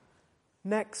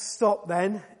Next stop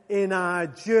then in our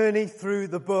journey through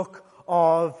the book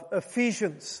of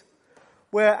Ephesians,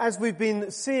 where, as we've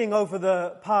been seeing over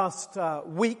the past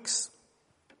weeks,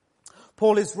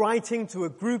 Paul is writing to a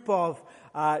group of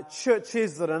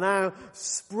churches that are now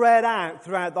spread out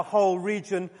throughout the whole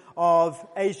region of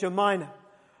Asia Minor.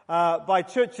 By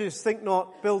churches, think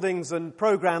not buildings and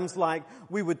programs like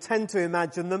we would tend to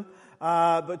imagine them,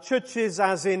 but churches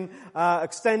as in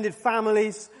extended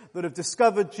families that have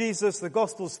discovered Jesus. The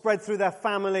gospel spread through their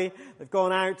family. They've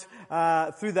gone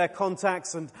out through their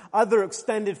contacts, and other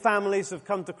extended families have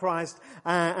come to Christ,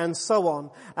 and so on.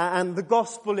 And the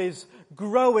gospel is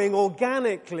growing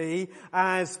organically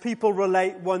as people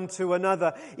relate one to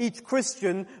another. Each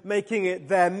Christian making it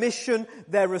their mission,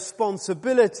 their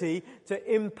responsibility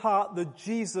to impart the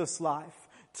Jesus life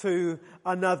to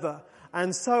another.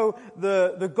 And so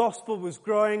the gospel was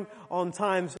growing on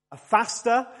times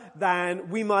faster than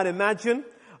we might imagine.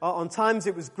 On times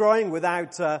it was growing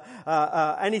without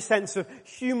any sense of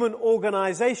human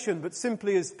organization, but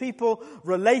simply as people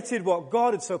related what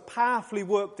God had so powerfully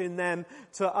worked in them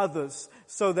to others.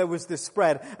 So there was this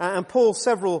spread. And Paul,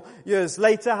 several years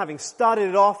later, having started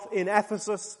it off in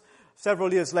Ephesus,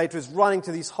 several years later is running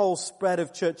to these whole spread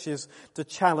of churches to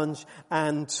challenge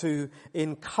and to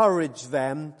encourage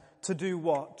them to do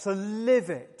what? To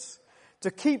live it. To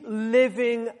keep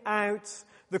living out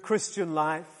the Christian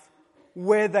life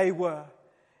where they were.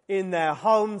 In their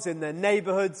homes, in their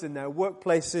neighborhoods, in their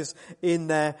workplaces, in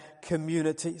their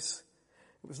communities.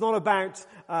 It was not about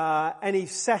any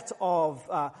set of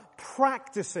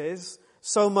practices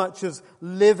so much as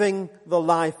living the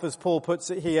life, as Paul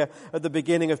puts it here at the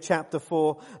beginning of chapter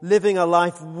 4. Living a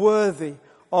life worthy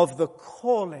of the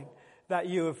calling that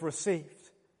you have received.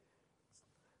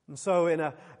 And so in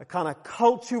a kind of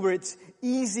culture where it's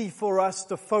easy for us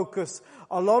to focus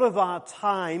a lot of our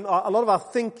time, a lot of our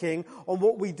thinking on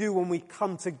what we do when we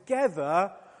come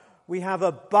together, we have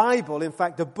a Bible, in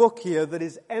fact a book here, that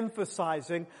is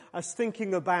emphasizing us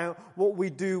thinking about what we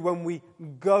do when we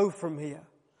go from here.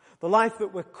 The life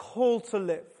that we're called to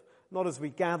live, not as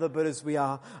we gather, but as we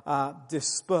are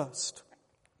dispersed.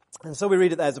 And so we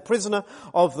read it there, as a prisoner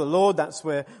of the Lord. That's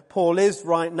where Paul is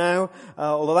right now.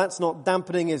 Although that's not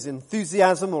dampening his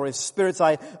enthusiasm or his spirits,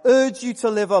 I urge you to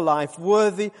live a life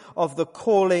worthy of the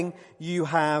calling you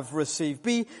have received.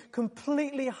 Be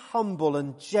completely humble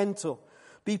and gentle.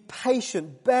 Be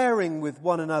patient, bearing with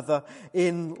one another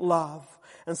in love.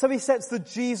 And so he sets the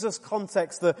Jesus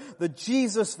context, the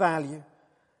Jesus value.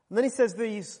 And then he says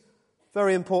these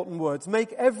very important words.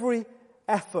 Make every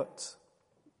effort.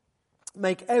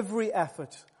 Make every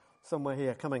effort, somewhere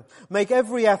here coming, make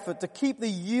every effort to keep the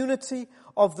unity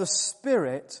of the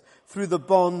Spirit through the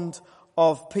bond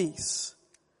of peace.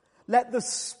 Let the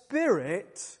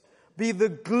Spirit be the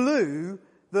glue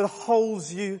that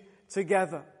holds you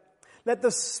together. Let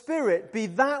the Spirit be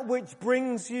that which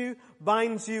brings you,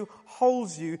 binds you,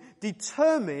 holds you,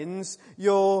 determines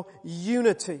your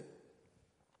unity.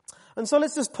 And so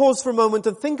let's just pause for a moment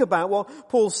and think about what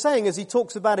Paul's saying as he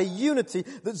talks about a unity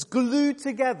that's glued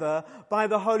together by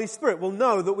the Holy Spirit. We'll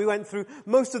know that we went through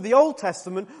most of the Old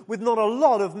Testament with not a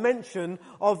lot of mention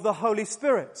of the Holy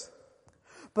Spirit.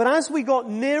 But as we got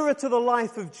nearer to the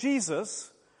life of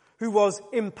Jesus, who was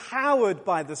empowered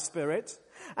by the Spirit,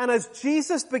 and as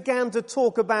Jesus began to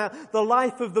talk about the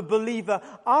life of the believer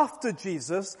after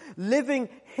Jesus, living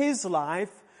his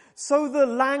life, so the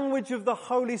language of the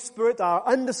Holy Spirit, our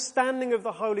understanding of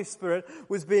the Holy Spirit,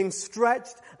 was being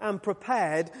stretched and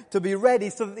prepared to be ready.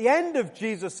 So at the end of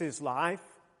Jesus' life,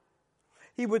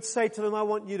 he would say to them, I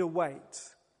want you to wait.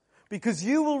 Because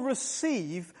you will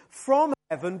receive from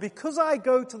heaven, because I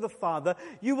go to the Father,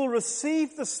 you will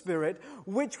receive the Spirit,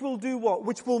 which will do what?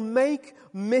 Which will make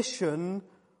mission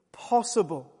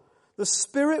possible. The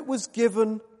Spirit was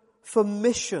given for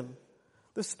mission.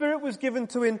 The Spirit was given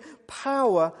to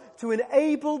empower, to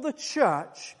enable the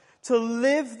church to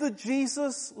live the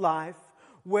Jesus life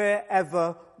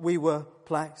wherever we were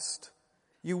placed.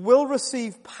 You will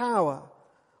receive power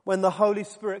when the Holy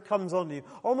Spirit comes on you.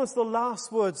 Almost the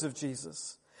last words of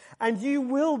Jesus. And you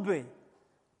will be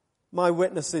my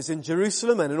witnesses in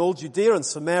Jerusalem and in all Judea and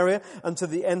Samaria and to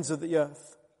the ends of the earth.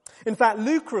 In fact,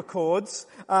 Luke records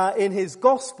in his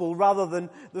gospel, rather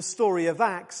than the story of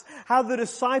Acts, how the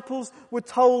disciples were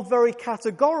told very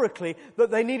categorically that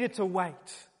they needed to wait.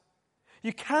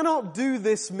 You cannot do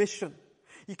this mission.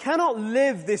 You cannot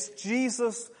live this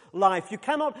Jesus life. You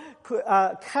cannot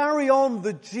carry on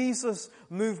the Jesus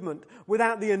movement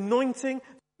without the anointing,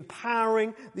 the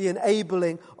empowering, the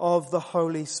enabling of the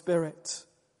Holy Spirit.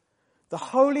 The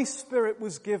Holy Spirit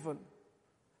was given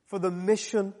for the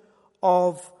mission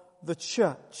of the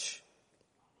church.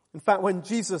 In fact, when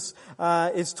Jesus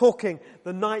is talking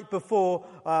the night before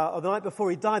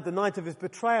he died, the night of his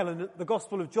betrayal, and the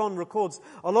Gospel of John records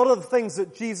a lot of the things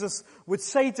that Jesus would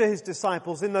say to his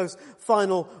disciples in those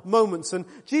final moments. And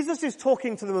Jesus is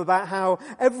talking to them about how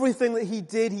everything that he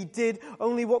did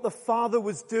only what the Father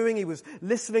was doing. He was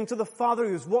listening to the Father,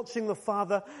 he was watching the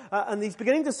Father, and he's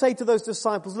beginning to say to those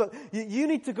disciples, look, you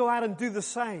need to go out and do the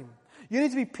same. You need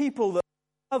to be people that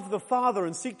love the Father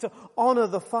and seek to honor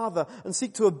the Father and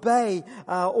seek to obey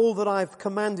all that I've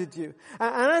commanded you.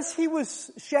 And as he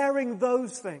was sharing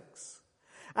those things,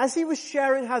 as he was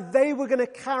sharing how they were going to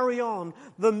carry on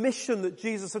the mission that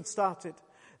Jesus had started,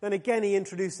 then again he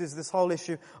introduces this whole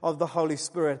issue of the Holy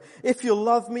Spirit. If you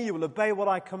love me, you will obey what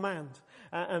I command.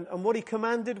 And what he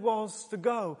commanded was to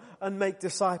go and make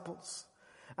disciples.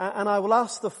 And I will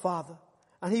ask the Father,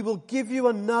 and he will give you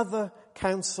another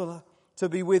counselor to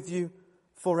be with you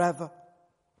forever.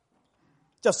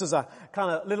 Just as a kind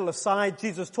of little aside,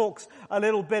 Jesus talks a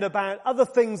little bit about other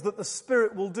things that the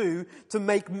Spirit will do to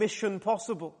make mission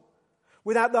possible.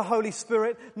 Without the Holy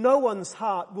Spirit, no one's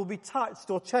heart will be touched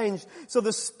or changed. So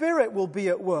the Spirit will be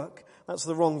at work. That's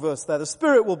the wrong verse there. The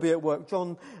Spirit will be at work.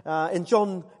 In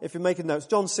John, if you're making notes,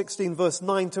 John 16 verse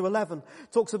 9 to 11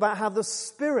 talks about how the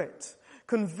Spirit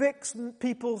convicts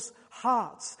people's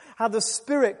hearts, how the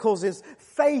Spirit causes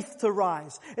faith to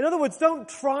rise. In other words, don't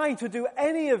try to do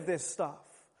any of this stuff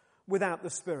without the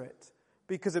Spirit,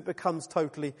 because it becomes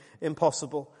totally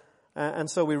impossible. And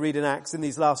so we read in Acts, in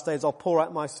these last days, I'll pour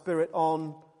out my Spirit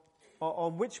on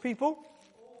which people?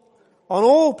 On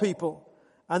all people.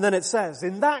 And then it says,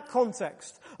 in that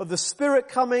context of the Spirit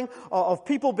coming, of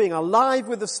people being alive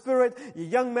with the Spirit, you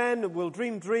young men will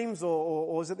dream dreams,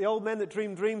 or is it the old men that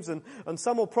dream dreams, and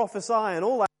some will prophesy and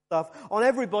all that stuff, on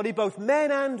everybody, both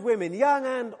men and women, young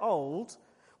and old.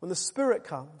 When the Spirit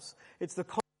comes, it's the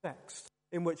context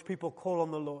in which people call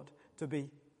on the Lord to be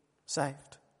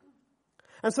saved.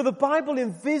 And so the Bible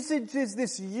envisages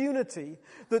this unity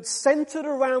that's centered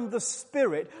around the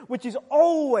Spirit, which is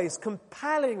always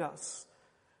compelling us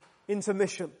into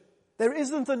mission. There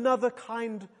isn't another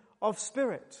kind of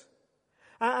Spirit.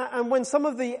 And when some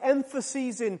of the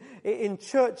emphases in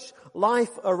church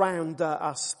life around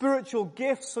our spiritual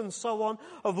gifts and so on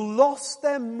have lost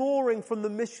their mooring from the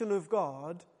mission of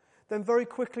God, then very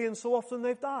quickly and so often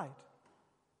they've died.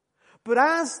 But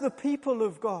as the people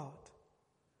of God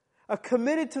are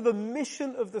committed to the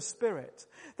mission of the Spirit,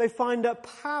 they find a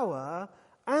power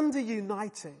and a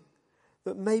uniting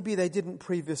that maybe they didn't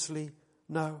previously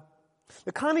know.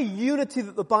 The kind of unity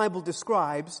that the Bible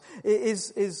describes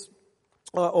is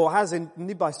or has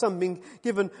indeed by some been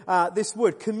given this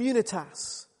word,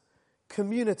 communitas.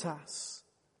 Communitas.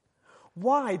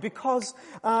 Why? Because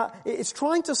it's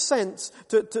trying to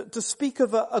speak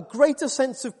of a greater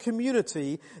sense of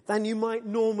community than you might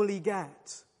normally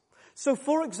get. So,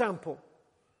 for example,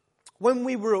 when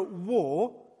we were at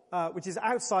war, which is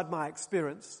outside my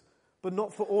experience, but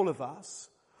not for all of us,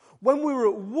 when we were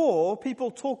at war,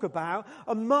 people talk about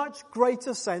a much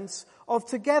greater sense of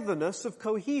togetherness, of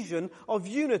cohesion, of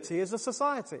unity as a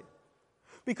society.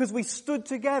 Because we stood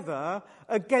together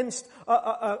against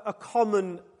a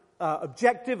common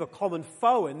objective, a common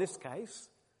foe in this case.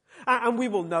 And we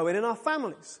will know it in our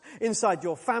families. Inside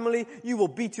your family, you will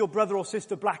beat your brother or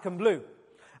sister black and blue.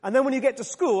 And then when you get to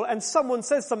school and someone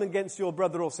says something against your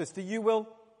brother or sister, you will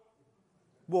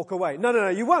walk away. No,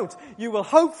 you won't. You will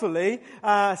hopefully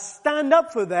stand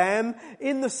up for them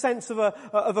in the sense of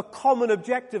a common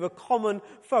objective, a common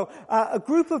foe. A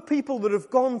group of people that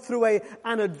have gone through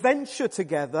an adventure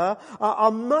together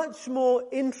are much more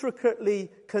intricately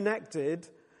connected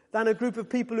than a group of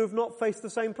people who have not faced the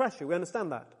same pressure. We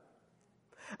understand that?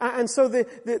 And so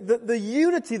the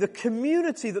unity, the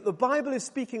community that the Bible is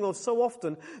speaking of so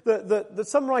often, that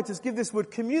some writers give this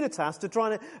word communitas to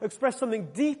try and express something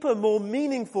deeper, more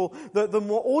meaningful than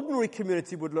what ordinary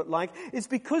community would look like, is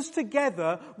because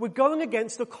together we're going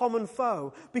against a common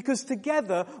foe. Because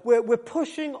together we're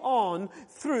pushing on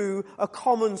through a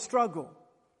common struggle.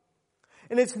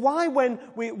 And it's why when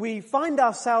we find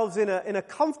ourselves in a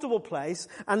comfortable place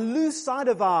and lose sight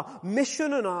of our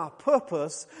mission and our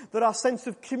purpose, that our sense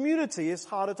of community is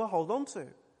harder to hold on to.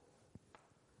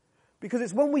 Because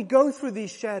it's when we go through these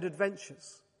shared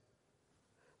adventures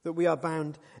that we are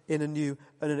bound in a new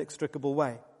and inextricable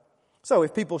way. So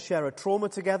if people share a trauma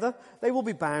together, they will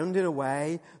be bound in a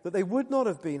way that they would not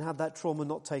have been had that trauma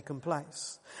not taken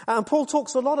place. And Paul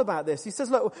talks a lot about this. He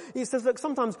says, look,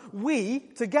 sometimes we,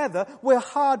 together, we're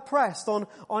hard pressed on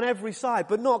every side,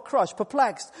 but not crushed,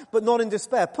 perplexed, but not in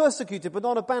despair, persecuted, but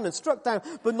not abandoned, struck down,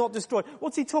 but not destroyed.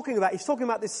 What's he talking about? He's talking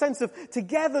about this sense of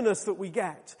togetherness that we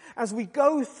get as we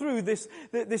go through this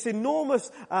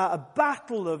enormous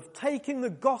battle of taking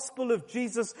the gospel of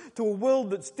Jesus to a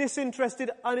world that's disinterested,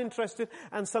 uninterested,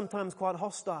 and sometimes quite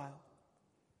hostile.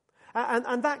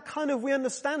 And that kind of, we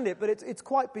understand it, but it's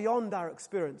quite beyond our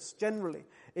experience generally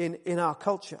in our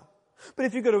culture. But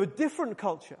if you go to a different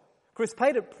culture, Chris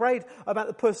prayed about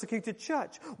the persecuted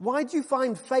church. Why do you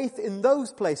find faith in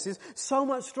those places so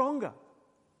much stronger?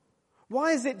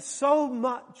 Why is it so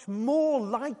much more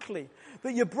likely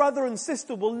that your brother and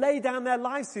sister will lay down their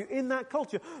lives for you in that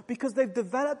culture? Because they've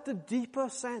developed a deeper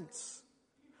sense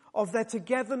of their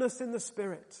togetherness in the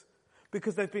Spirit,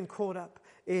 because they've been caught up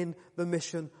in the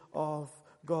mission of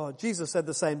God. Jesus said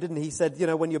the same, didn't he? He said,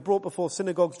 when you're brought before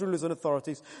synagogues, rulers and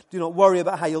authorities, do not worry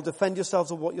about how you'll defend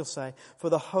yourselves or what you'll say, for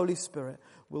the Holy Spirit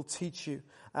will teach you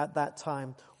at that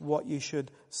time what you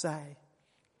should say.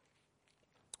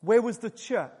 Where was the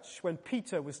church when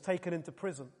Peter was taken into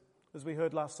prison, as we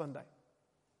heard last Sunday?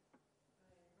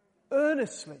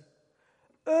 Earnestly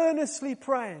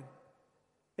praying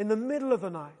in the middle of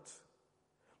the night.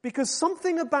 Because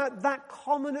something about that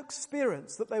common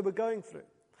experience that they were going through,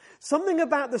 something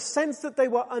about the sense that they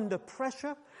were under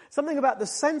pressure, something about the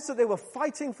sense that they were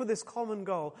fighting for this common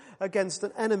goal against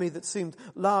an enemy that seemed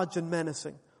large and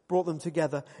menacing, brought them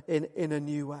together in a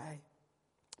new way.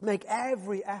 Make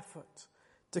every effort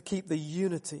to keep the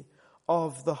unity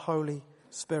of the Holy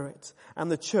Spirit. And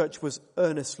the church was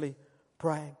earnestly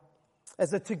praying.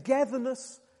 There's a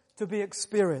togetherness to be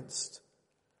experienced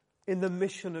in the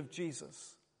mission of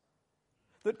Jesus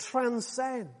that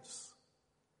transcends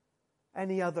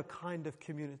any other kind of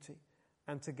community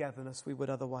and togetherness we would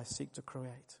otherwise seek to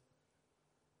create.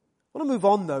 I want to move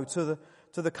on, though, to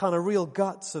the kind of real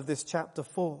guts of this chapter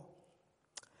 4.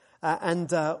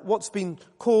 And what's been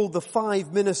called the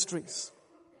 5 ministries.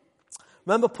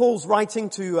 Remember, Paul's writing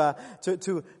to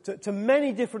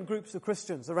many different groups of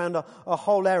Christians around a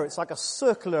whole area. It's like a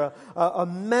circular, a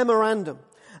memorandum.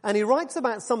 And he writes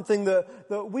about something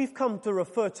that we've come to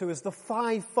refer to as the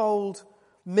 5-fold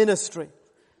ministry.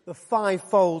 The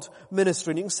 5-fold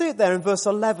ministry. And you can see it there in verse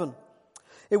 11.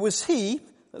 It was he,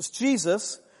 that's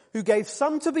Jesus, who gave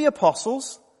some to be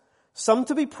apostles, some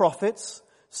to be prophets,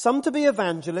 some to be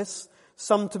evangelists,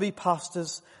 some to be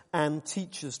pastors and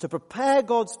teachers, to prepare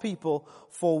God's people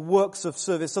for works of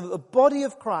service so that the body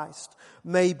of Christ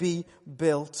may be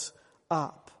built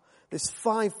up. This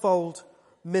 5-fold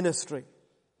ministry.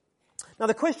 Now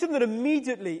the question that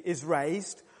immediately is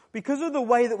raised, because of the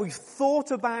way that we've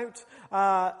thought about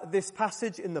this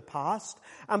passage in the past,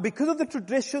 and because of the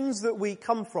traditions that we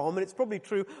come from, and it's probably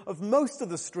true of most of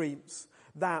the streams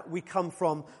that we come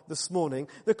from this morning,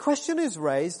 the question is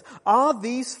raised, are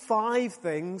these 5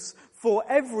 things for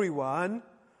everyone,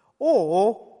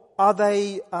 or are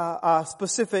they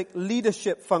specific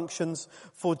leadership functions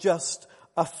for just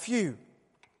a few?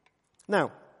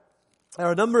 Now, there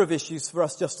are a number of issues for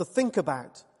us just to think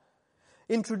about.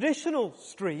 In traditional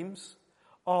streams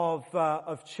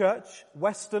of church,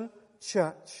 Western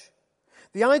church,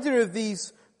 the idea of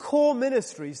these core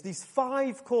ministries, these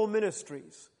 5 core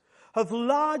ministries, have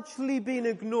largely been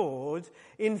ignored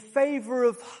in favor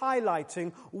of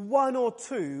highlighting 1 or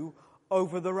 2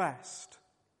 over the rest.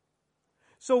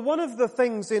 So one of the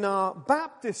things in our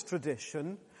Baptist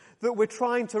tradition that we're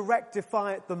trying to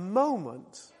rectify at the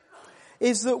moment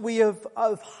is that we have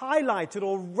highlighted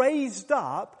or raised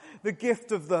up the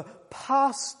gift of the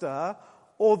pastor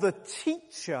or the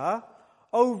teacher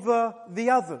over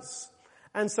the others.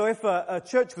 And so if a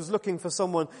church was looking for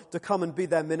someone to come and be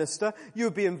their minister, you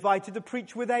would be invited to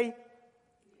preach with a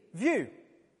view.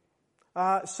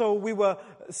 So we were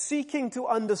seeking to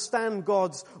understand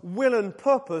God's will and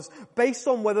purpose based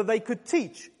on whether they could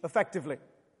teach effectively.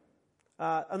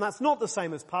 And that's not the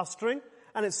same as pastoring.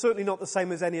 And it's certainly not the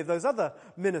same as any of those other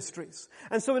ministries.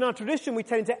 And so in our tradition, we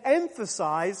tend to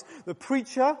emphasize the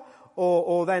preacher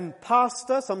or then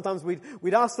pastor. Sometimes we'd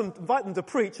invite them to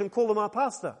preach and call them our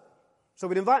pastor. So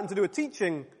we'd invite them to do a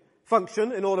teaching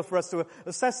function in order for us to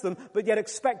assess them, but yet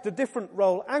expect a different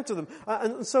role out of them.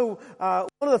 And so one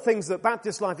of the things that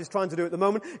Baptist Life is trying to do at the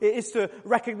moment is to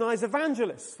recognize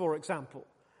evangelists, for example,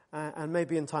 and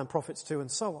maybe in time prophets too,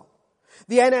 and so on.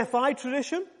 The NFI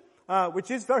tradition,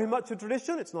 which is very much a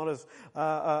tradition, it's not as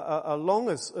long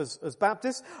as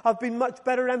Baptists, have been much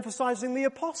better at emphasizing the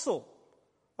apostle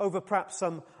over perhaps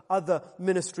some other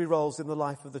ministry roles in the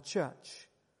life of the church.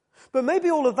 But maybe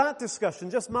all of that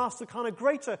discussion just masks a kind of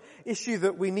greater issue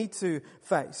that we need to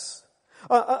face.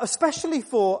 Especially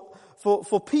for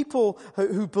people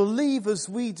who believe as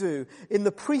we do in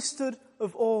the priesthood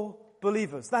of all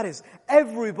believers. That is,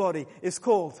 everybody is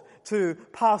called to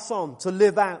pass on, to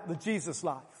live out the Jesus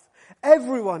life.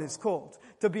 Everyone is called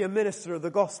to be a minister of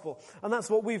the gospel. And that's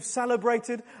what we've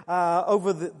celebrated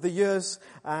over the years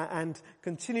and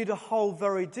continue to hold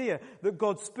very dear, that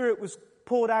God's Spirit was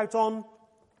poured out on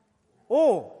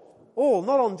all,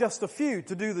 not on just a few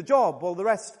to do the job, while the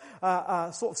rest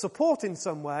sort of support in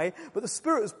some way, but the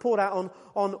Spirit was poured out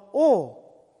on all.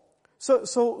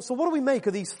 So what do we make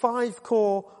of these 5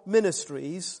 core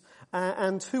ministries,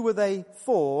 and who are they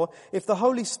for if the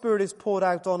Holy Spirit is poured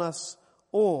out on us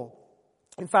all?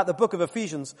 In fact, the book of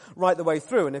Ephesians, right the way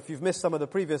through, and if you've missed some of the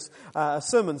previous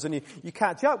sermons and you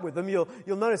catch up with them, you'll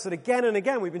notice that again and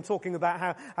again we've been talking about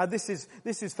how this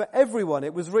is for everyone.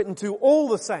 It was written to all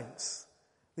the saints,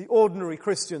 the ordinary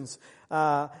Christians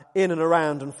in and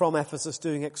around and from Ephesus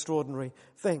doing extraordinary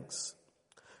things.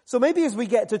 So maybe as we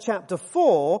get to chapter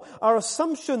 4, our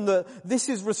assumption that this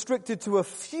is restricted to a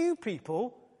few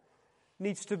people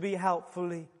needs to be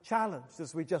helpfully challenged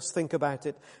as we just think about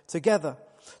it together.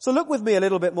 So look with me a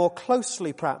little bit more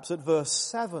closely perhaps at verse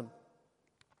 7.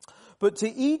 But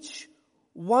to each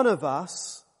one of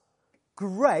us,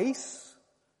 grace,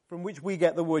 from which we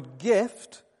get the word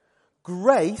gift,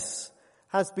 grace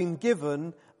has been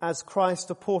given as Christ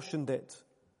apportioned it.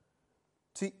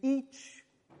 To each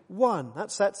one.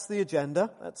 That sets the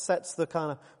agenda. That sets the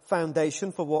kind of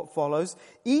foundation for what follows.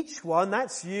 Each one,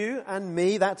 that's you and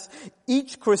me, that's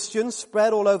each Christian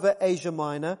spread all over Asia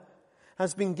Minor,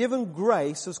 has been given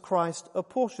grace as Christ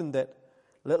apportioned it.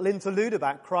 A little interlude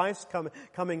about Christ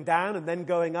coming down and then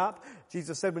going up.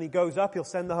 Jesus said when he goes up, he'll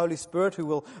send the Holy Spirit who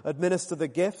will administer the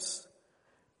gifts.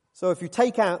 So if you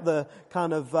take out the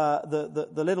kind of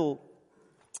the little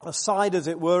aside, as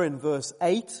it were, in verse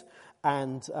 8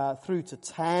 and through to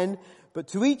 10, but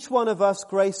to each one of us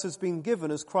grace has been given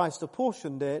as Christ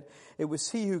apportioned it. It was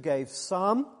he who gave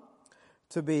some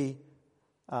to be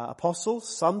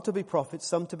apostles, some to be prophets,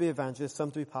 some to be evangelists,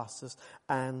 some to be pastors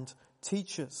and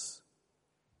teachers.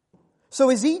 So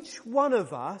is each one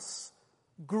of us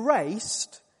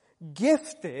graced,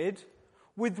 gifted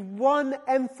with one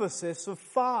emphasis of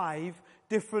 5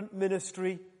 different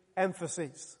ministry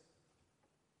emphases?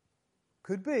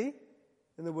 Could be,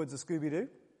 in the words of Scooby-Doo.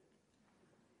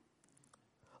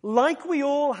 Like we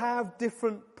all have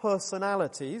different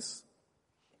personalities,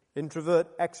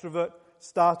 introvert, extrovert,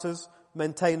 starters,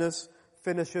 maintainers,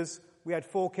 finishers. We had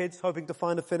 4 kids hoping to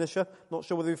find a finisher. Not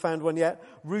sure whether we found one yet.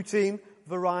 Routine,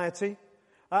 variety.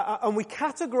 And we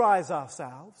categorize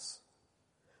ourselves.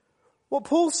 What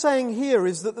Paul's saying here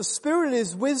is that the Spirit in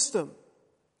his wisdom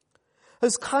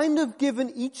has kind of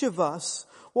given each of us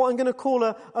what I'm going to call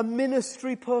a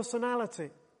ministry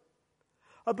personality.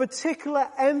 A particular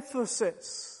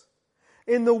emphasis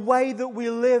in the way that we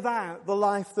live out the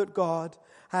life that God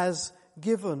has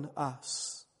given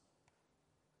us.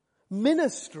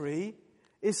 Ministry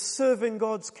is serving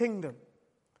God's kingdom.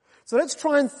 So let's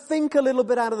try and think a little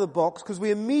bit out of the box, because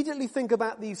we immediately think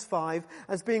about these 5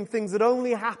 as being things that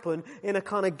only happen in a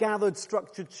kind of gathered,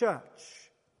 structured church.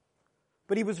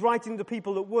 But he was writing to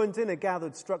people that weren't in a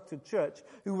gathered, structured church,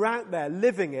 who were out there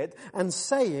living it and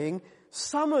saying,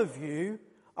 some of you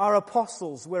are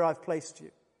apostles where I've placed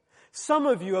you. Some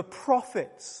of you are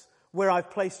prophets where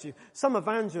I've placed you. Some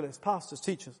evangelists, pastors,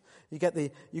 teachers. You get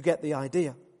the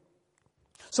idea.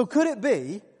 So could it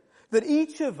be that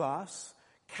each of us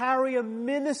carry a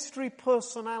ministry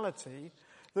personality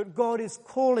that God is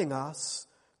calling us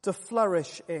to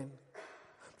flourish in?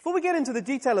 Before we get into the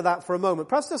detail of that for a moment,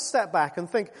 perhaps just step back and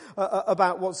think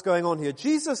about what's going on here.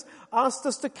 Jesus asked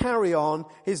us to carry on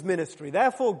his ministry.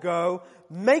 Therefore go,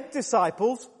 make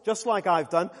disciples, just like I've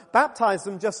done, baptize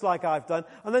them just like I've done,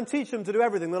 and then teach them to do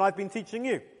everything that I've been teaching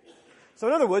you. So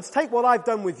in other words, take what I've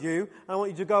done with you, and I want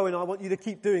you to go and I want you to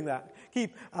keep doing that.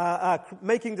 Keep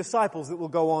making disciples that will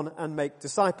go on and make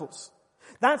disciples.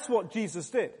 That's what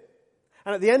Jesus did.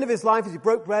 And at the end of his life, as he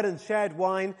broke bread and shared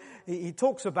wine, he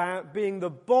talks about being the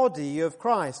body of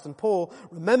Christ. And Paul,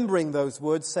 remembering those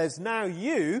words, says, now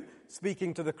you,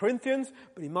 speaking to the Corinthians,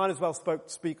 but he might as well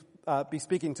be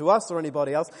speaking to us or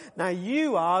anybody else, now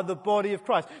you are the body of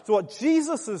Christ. So what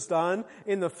Jesus has done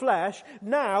in the flesh,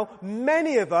 now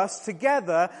many of us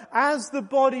together as the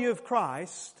body of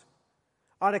Christ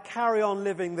are to carry on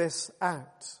living this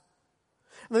out.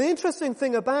 Now the interesting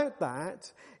thing about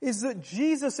that is that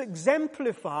Jesus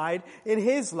exemplified in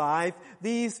his life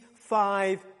these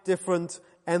 5 different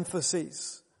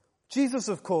emphases. Jesus,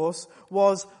 of course,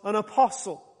 was an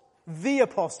apostle. The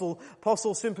apostle.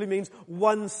 Apostle simply means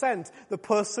one sent. The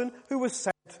person who was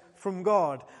sent from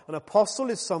God. An apostle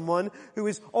is someone who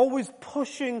is always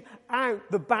pushing out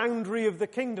the boundary of the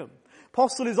kingdom.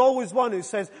 Apostle is always one who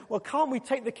says, well, can't we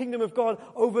take the kingdom of God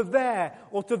over there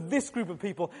or to this group of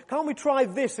people? Can't we try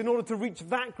this in order to reach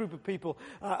that group of people?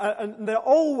 And they're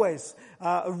always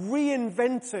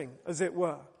reinventing, as it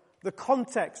were, the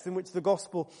context in which the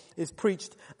gospel is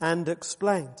preached and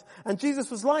explained. And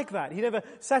Jesus was like that. He never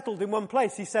settled in one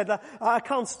place. He said, I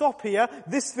can't stop here.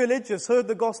 This village has heard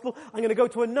the gospel. I'm going to go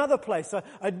to another place,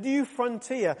 a new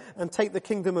frontier, and take the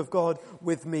kingdom of God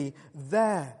with me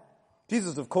there.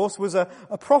 Jesus, of course, was a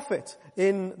prophet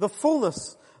in the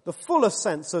fullest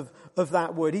sense of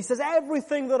that word. He says,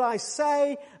 everything that I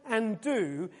say and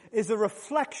do is a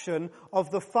reflection of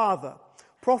the Father.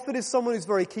 Prophet is someone who's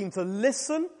very keen to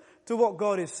listen to what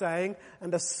God is saying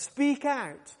and to speak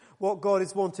out what God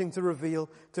is wanting to reveal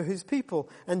to his people.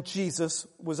 And Jesus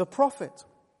was a prophet.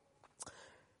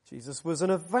 Jesus was an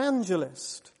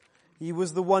evangelist. He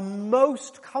was the one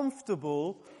most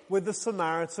comfortable with the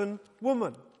Samaritan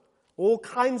woman. All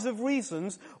kinds of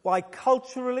reasons why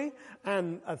culturally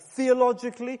and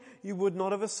theologically you would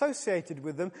not have associated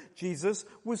with them. Jesus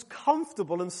was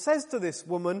comfortable and says to this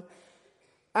woman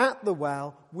at the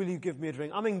well, will you give me a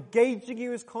drink? I'm engaging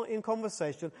you in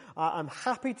conversation. I'm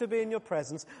happy to be in your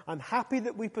presence. I'm happy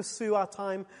that we pursue our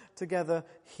time together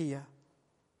here.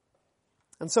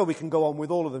 And so we can go on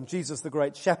with all of them. Jesus, the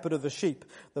great shepherd of the sheep,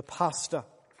 the pastor.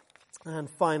 And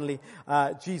finally,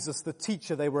 Jesus, the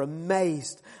teacher. They were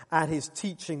amazed at his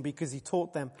teaching because he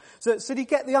taught them. So do you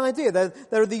get the idea?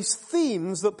 There are these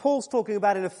themes that Paul's talking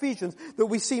about in Ephesians that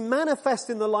we see manifest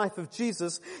in the life of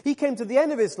Jesus. He came to the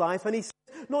end of his life and he said,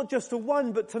 not just to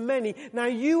one, but to many. Now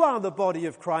you are the body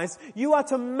of Christ. You are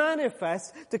to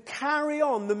manifest, to carry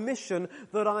on the mission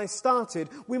that I started.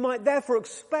 We might therefore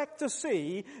expect to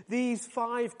see these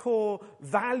 5 core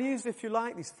values, if you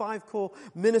like, these 5 core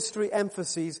ministry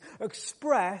emphases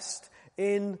expressed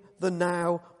in the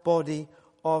now body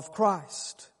of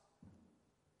Christ.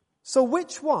 So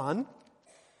which one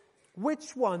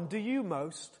do you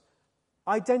most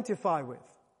identify with?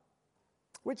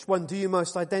 Which one do you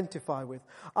most identify with?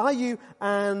 Are you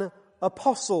an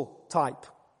apostle type?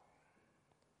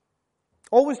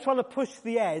 Always trying to push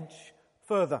the edge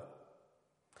further.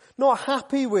 Not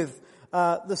happy with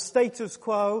the status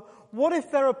quo. What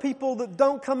if there are people that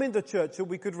don't come into church that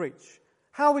we could reach?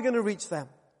 How are we going to reach them?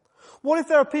 What if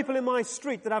there are people in my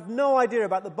street that have no idea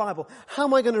about the Bible? How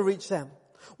am I going to reach them?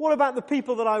 What about the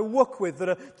people that I work with that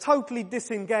are totally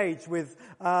disengaged with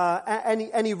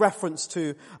any reference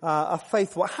to a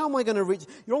faith? How am I going to reach?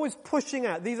 You're always pushing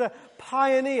out. These are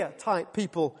pioneer type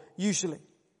people usually.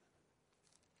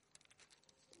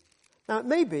 Now it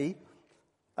may be,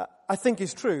 I think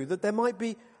is true, that there might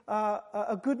be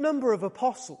a good number of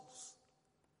apostles,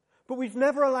 but we've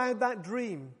never allowed that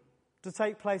dream to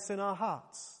take place in our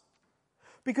hearts.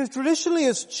 Because traditionally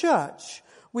as church,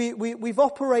 we've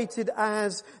operated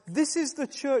as, this is the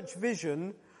church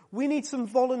vision, we need some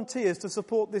volunteers to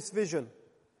support this vision.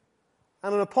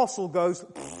 And an apostle goes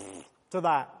to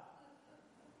that.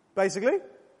 Basically.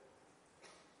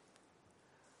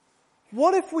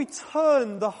 What if we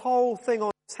turn the whole thing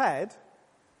on its head,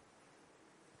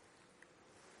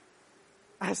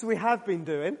 as we have been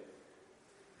doing,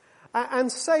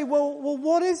 and say, well,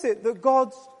 what is it that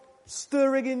God's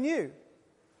stirring in you?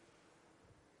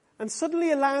 And suddenly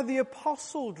allow the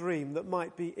apostle dream that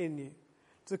might be in you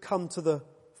to come to the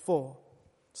fore.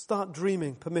 Start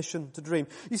dreaming, permission to dream.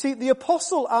 You see, the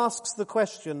apostle asks the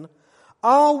question,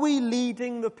 are we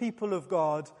leading the people of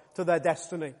God to their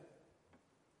destiny?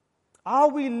 Are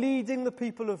we leading the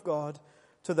people of God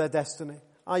to their destiny?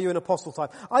 Are you an apostle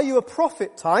type? Are you a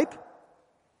prophet type?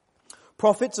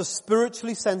 Prophets are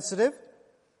spiritually sensitive.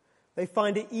 They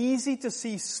find it easy to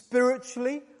see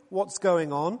spiritually what's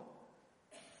going on.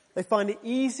 They find it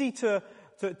easy to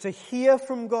hear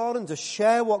from God and to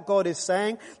share what God is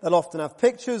saying. They'll often have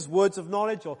pictures, words of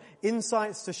knowledge, or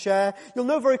insights to share. You'll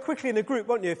know very quickly in a group,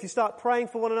 won't you? If you start praying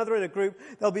for one another in a group,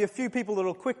 there'll be a few people that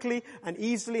will quickly and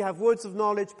easily have words of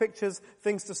knowledge, pictures,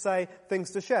 things to say,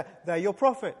 things to share. They're your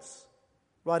prophets,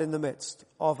 right in the midst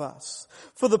of us.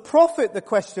 For the prophet, the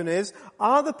question is,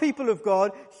 are the people of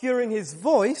God hearing his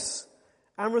voice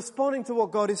and responding to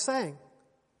what God is saying?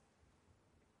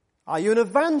 Are you an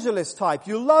evangelist type?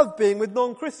 You love being with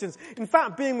non-Christians. In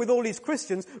fact, being with all these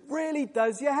Christians really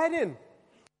does your head in.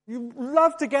 You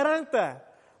love to get out there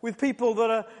with people that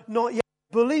are not yet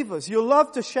believers. You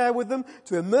love to share with them,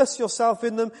 to immerse yourself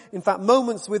in them. In fact,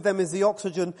 moments with them is the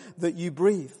oxygen that you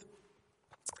breathe.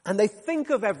 And they think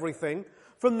of everything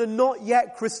from the not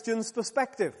yet Christian's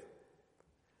perspective.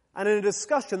 And in a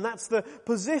discussion, that's the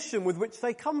position with which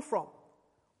they come from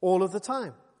all of the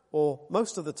time, or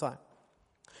most of the time.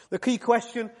 The key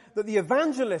question that the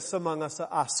evangelists among us are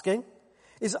asking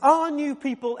is, are new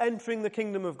people entering the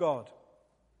kingdom of God?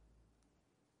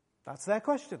 That's their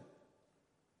question.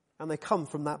 And they come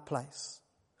from that place.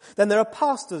 Then there are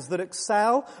pastors that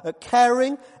excel at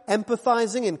caring,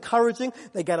 empathizing, encouraging.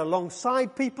 They get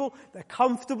alongside people. They're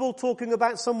comfortable talking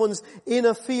about someone's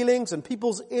inner feelings and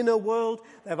people's inner world.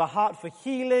 They have a heart for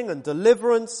healing and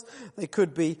deliverance. They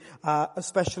could be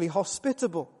especially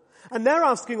hospitable. And they're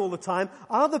asking all the time,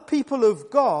 are the people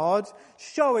of God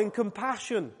showing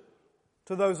compassion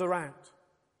to those around?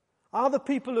 Are the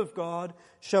people of God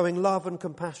showing love and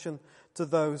compassion to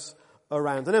those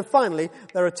around? And then finally,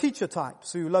 there are teacher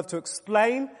types who love to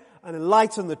explain and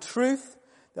enlighten the truth.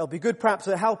 They'll be good perhaps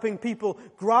at helping people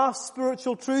grasp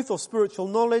spiritual truth or spiritual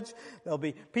knowledge. There'll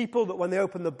be people that when they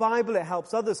open the Bible, it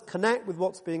helps others connect with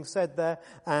what's being said there,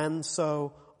 and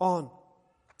so on.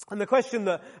 And the question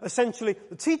that essentially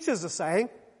the teachers are saying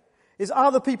is,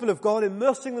 are the people of God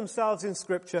immersing themselves in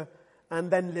Scripture and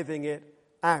then living it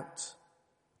out?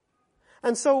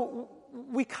 And so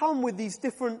we come with these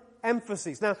different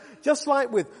emphases. Now, just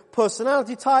like with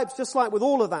personality types, just like with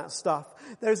all of that stuff,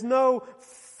 there's no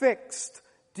fixed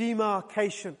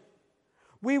demarcation.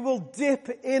 We will dip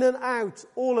in and out,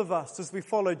 all of us, as we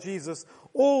follow Jesus,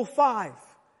 all five,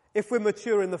 if we're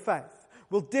mature in the faith.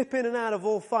 We'll dip in and out of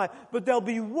all five, but there'll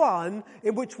be one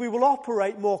in which we will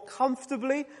operate more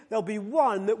comfortably. There'll be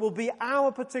one that will be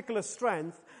our particular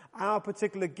strength, our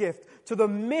particular gift, to the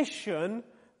mission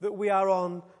that we are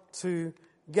on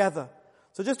together.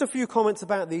 So just a few comments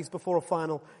about these before a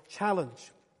final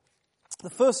challenge. The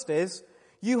first is,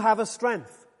 you have a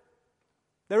strength.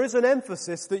 There is an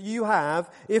emphasis that you have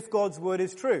if God's word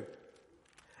is true.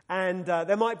 And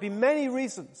there might be many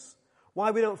reasons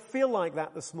why we don't feel like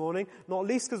that this morning, not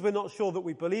least because we're not sure that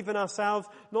we believe in ourselves,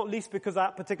 not least because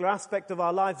that particular aspect of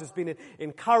our lives has been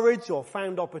encouraged or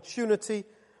found opportunity.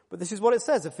 But this is what it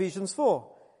says, Ephesians 4.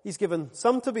 He's given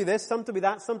some to be this, some to be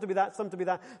that, some to be that, some to be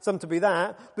that, some to be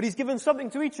that, but he's given something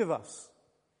to each of us.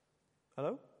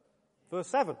 Hello? Verse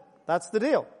 7. That's the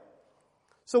deal.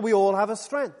 So we all have a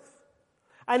strength.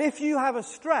 And if you have a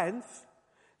strength,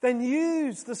 then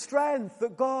use the strength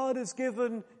that God has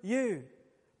given you.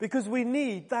 Because we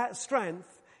need that strength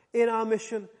in our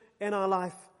mission, in our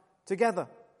life together.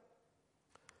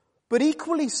 But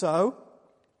equally so,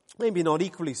 maybe not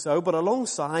equally so, but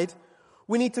alongside,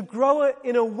 we need to grow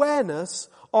in awareness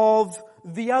of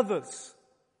the others.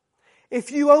 If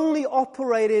you only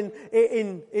operate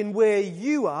in where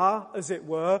you are, as it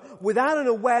were, without an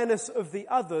awareness of the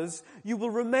others, you will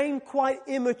remain quite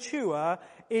immature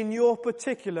in your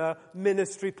particular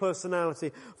ministry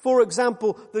personality. For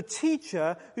example, the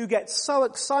teacher who gets so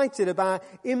excited about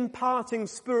imparting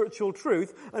spiritual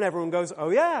truth, and everyone goes, oh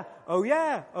yeah, oh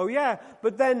yeah, oh yeah,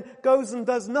 but then goes and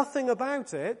does nothing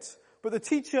about it. But the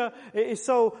teacher is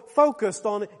so focused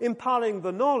on imparting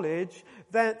the knowledge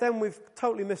that then we've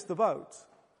totally missed the boat.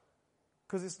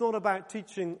 Because it's not about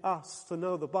teaching us to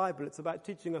know the Bible, it's about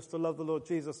teaching us to love the Lord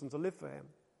Jesus and to live for Him.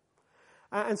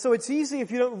 And so it's easy if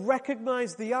you don't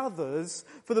recognize the others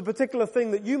for the particular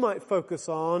thing that you might focus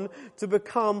on to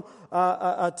become,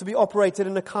 to be operated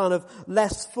in a kind of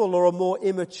less full or a more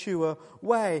immature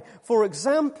way. For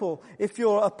example, if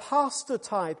you're a pastor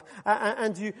type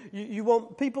and you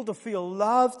want people to feel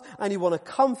loved and you want to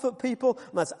comfort people,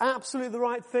 and that's absolutely the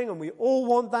right thing and we all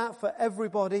want that for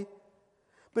everybody.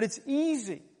 But it's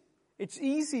easy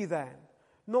then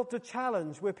not to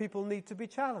challenge where people need to be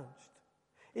challenged.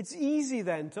 It's easy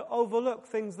then to overlook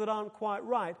things that aren't quite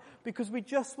right because we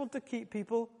just want to keep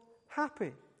people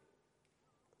happy.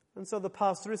 And so the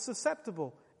pastor is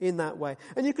susceptible in that way.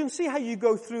 And you can see how you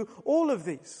go through all of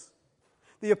these.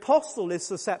 The apostle is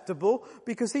susceptible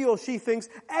because he or she thinks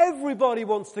everybody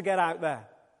wants to get out there.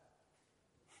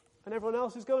 And everyone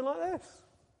else is going like this.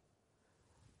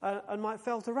 And might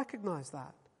fail to recognize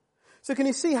that. So can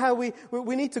you see how we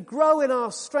need to grow in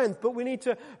our strength, but we need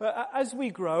to, as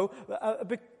we grow,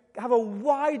 have a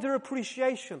wider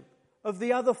appreciation of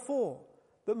the other four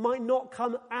that might not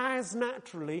come as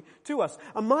naturally to us.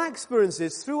 And my experience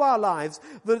is, through our lives,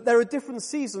 that there are different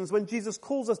seasons when Jesus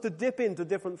calls us to dip into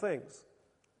different things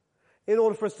in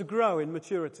order for us to grow in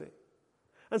maturity.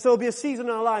 And so there'll be a season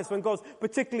in our lives when God's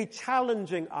particularly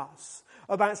challenging us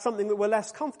about something that we're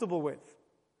less comfortable with.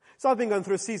 So I've been going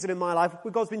through a season in my life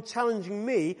where God's been challenging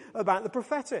me about the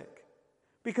prophetic.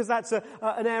 because that's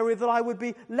an area that I would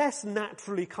be less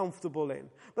naturally comfortable in.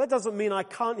 But that doesn't mean I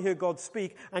can't hear God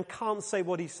speak and can't say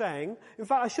what he's saying. In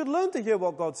fact, I should learn to hear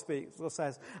what God speaks or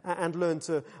says and learn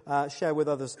to share with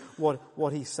others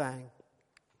what he's saying.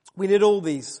 We need all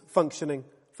these functioning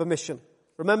for mission.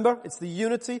 Remember, it's the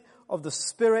unity of the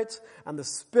Spirit, and the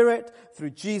Spirit, through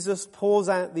Jesus, pours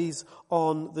out these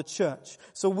on the church.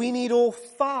 So we need all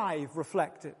five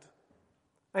reflected.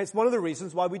 And it's one of the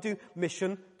reasons why we do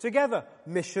mission together,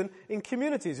 mission in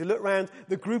communities. You look around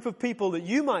the group of people that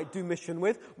you might do mission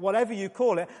with, whatever you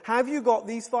call it, have you got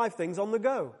these five things on the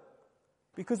go?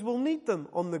 Because we'll need them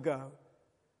on the go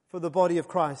for the body of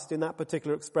Christ in that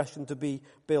particular expression to be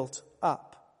built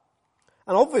up.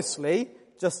 And obviously,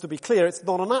 just to be clear, it's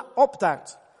not an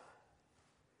opt-out.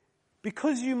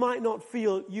 Because you might not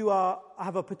feel you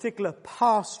have a particular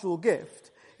pastoral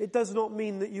gift, it does not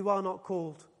mean that you are not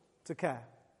called to care.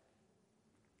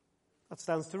 That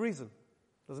stands to reason,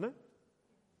 doesn't it?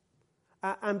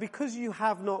 And because you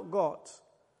have not got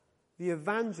the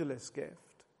evangelist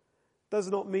gift, does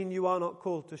not mean you are not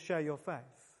called to share your faith.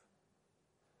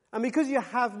 And because you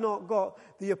have not got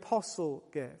the apostle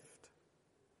gift,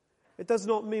 it does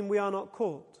not mean we are not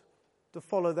called to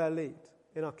follow their lead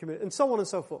in our community, and so on and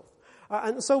so forth.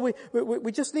 And so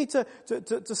we just need to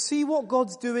see what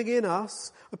God's doing in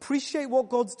us, appreciate what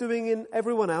God's doing in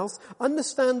everyone else,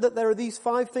 understand that there are these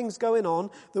five things going on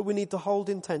that we need to hold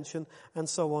in tension, and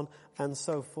so on and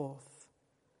so forth.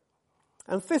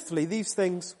 And fifthly, these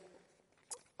things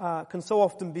can so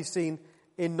often be seen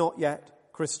in not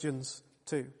yet Christians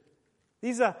too.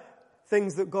 These are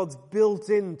things that God's built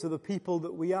into the people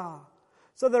that we are.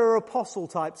 So there are apostle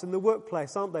types in the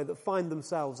workplace, aren't they, that find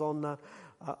themselves on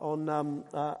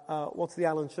what's the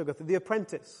Alan Sugar thing? The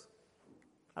Apprentice.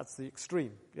 That's the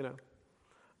extreme,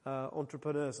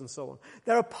 entrepreneurs and so on.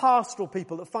 There are pastoral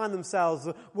people that find themselves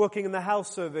working in the health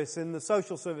service, in the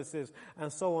social services,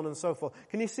 and so on and so forth.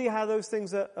 Can you see how those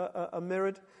things are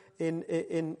mirrored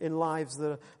in lives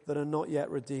that are not yet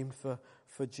redeemed for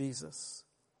Jesus?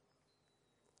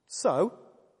 So,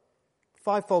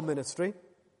 fivefold ministry.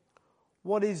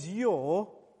 What is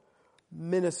your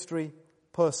ministry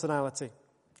personality?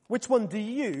 Which one do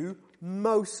you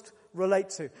most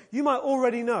relate to? You might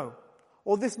already know,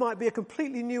 or this might be a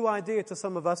completely new idea to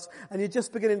some of us, and you're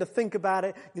just beginning to think about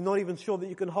it. You're not even sure that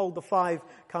you can hold the five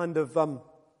kind of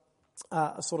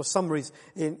sort of summaries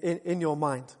in your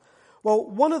mind. Well,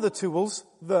 one of the tools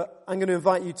that I'm going to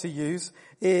invite you to use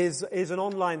is an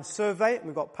online survey.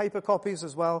 We've got paper copies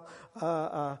as well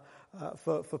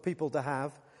for people to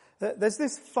have. There's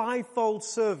this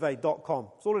fivefoldsurvey.com.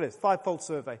 That's all it is, fivefold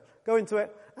survey. Go into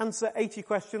it, answer 80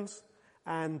 questions,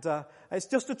 and it's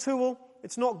just a tool.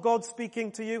 It's not God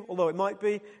speaking to you, although it might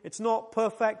be. It's not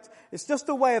perfect. It's just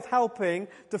a way of helping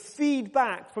to feed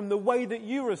back from the way that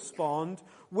you respond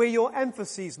where your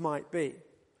emphases might be.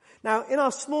 Now, in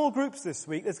our small groups this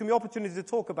week, there's going to be opportunity to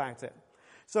talk about it.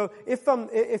 So if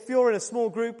you're in a small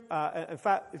group, in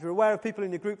fact, if you're aware of people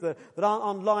in your group that aren't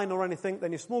online or anything,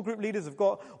 then your small group leaders have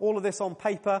got all of this on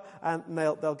paper, and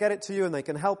they'll get it to you and they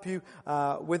can help you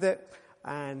with it.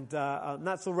 And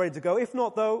that's all ready to go. If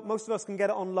not, though, most of us can get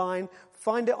it online.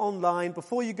 Find it online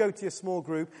before you go to your small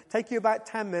group. Take you about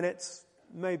 10 minutes.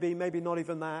 Maybe not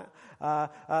even that.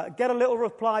 Get a little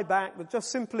reply back that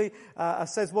just simply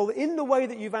says, well, in the way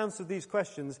that you've answered these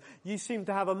questions, you seem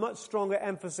to have a much stronger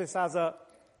emphasis as a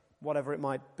whatever it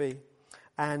might be.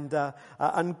 And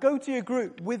go to your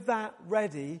group with that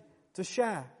ready to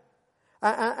share.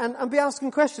 And be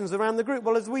asking questions around the group.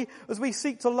 Well, as we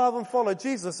seek to love and follow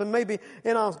Jesus, and maybe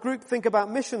in our group think about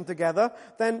mission together,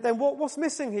 then what's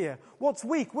missing here? What's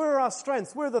weak? Where are our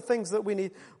strengths? Where are the things that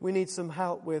we need some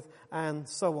help with, and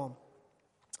so on.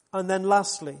 And then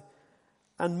lastly,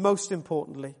 and most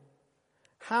importantly,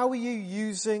 how are you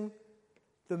using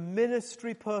the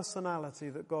ministry personality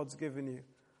that God's given you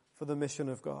for the mission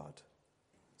of God?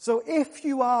 So if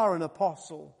you are an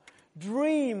apostle,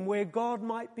 dream where God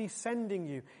might be sending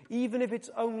you, even if it's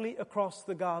only across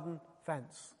the garden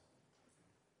fence,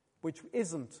 which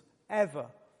isn't ever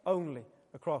only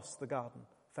across the garden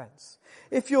fence.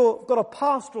 If you've got a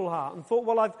pastoral heart and thought,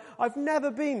 well, I've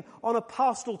never been on a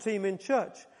pastoral team in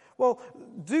church, well,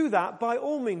 do that by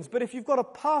all means. But if you've got a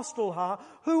pastoral heart,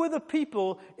 who are the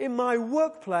people in my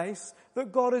workplace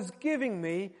that God is giving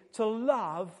me to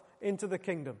love into the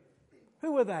kingdom?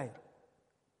 Who are they?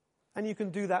 And you can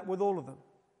do that with all of them.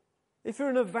 If you're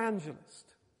an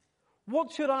evangelist,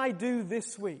 what should I do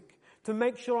this week to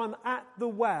make sure I'm at the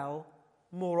well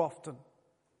more often?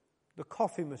 The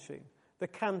coffee machine, the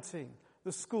canteen,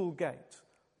 the school gate,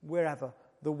 wherever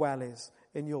the well is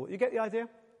in your... You get the idea?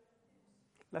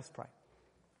 Let's pray.